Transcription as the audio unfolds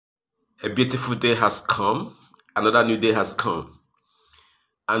A beautiful day has come, another new day has come.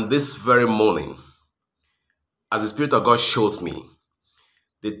 And this very morning, as the Spirit of God shows me,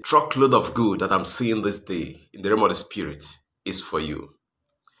 the truckload of good that I'm seeing this day in the realm of the Spirit is for you.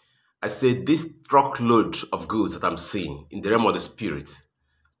 I say this truckload of goods that I'm seeing in the realm of the Spirit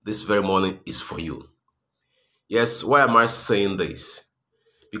this very morning is for you. Yes, why am I saying this?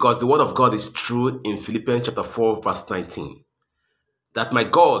 Because the word of God is true in Philippians chapter 4 verse 19. That my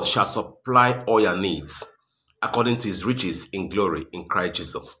God shall supply all your needs according to his riches in glory in Christ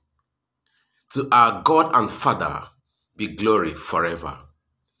Jesus. To our God and Father be glory forever.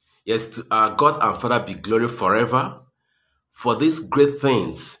 Yes, to our God and Father be glory forever for these great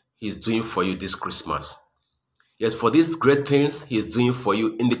things he's doing for you this Christmas. Yes, for these great things he's doing for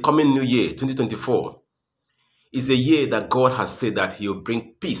you in the coming new year, 2024. Is a year that God has said that he will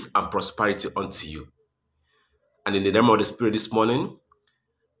bring peace and prosperity unto you. And in the realm of the Spirit this morning,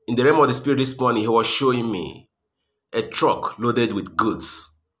 he was showing me a truck loaded with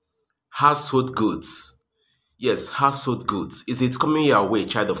goods, household goods. Yes, household goods. It is coming your way,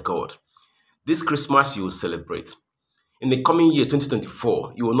 child of God. This Christmas you will celebrate. In the coming year,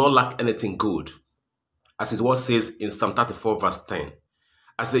 2024, you will not lack anything good. As his word says in Psalm 34 verse 10.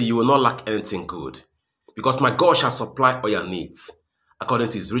 I say you will not lack anything good. Because my God shall supply all your needs according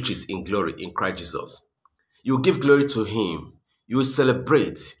to his riches in glory in Christ Jesus. You will give glory to him. You will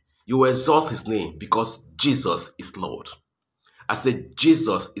celebrate. You will exalt his name because Jesus is Lord. I say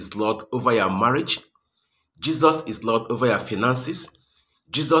Jesus is Lord over your marriage. Jesus is Lord over your finances.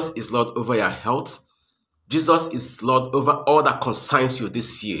 Jesus is Lord over your health. Jesus is Lord over all that concerns you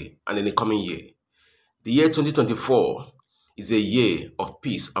this year and in the coming year. The year 2024 is a year of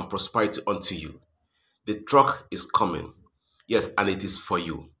peace and prosperity unto you. The truck is coming. Yes, and it is for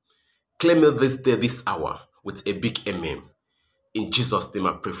you. Claim it this day, this hour, with a big amen. In Jesus' name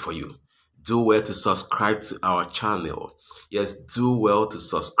I pray for you. Do well to subscribe to our channel. Yes, do well to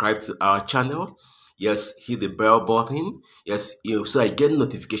subscribe to our channel. Yes, hit the bell button. Yes, so I get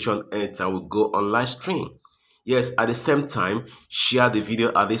notification anytime we go on live stream. Yes, at the same time, share the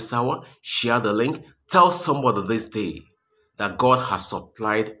video at this hour. Share the link. Tell somebody this day that God has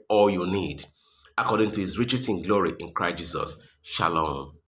supplied all you need according to his riches in glory in Christ Jesus. Shalom.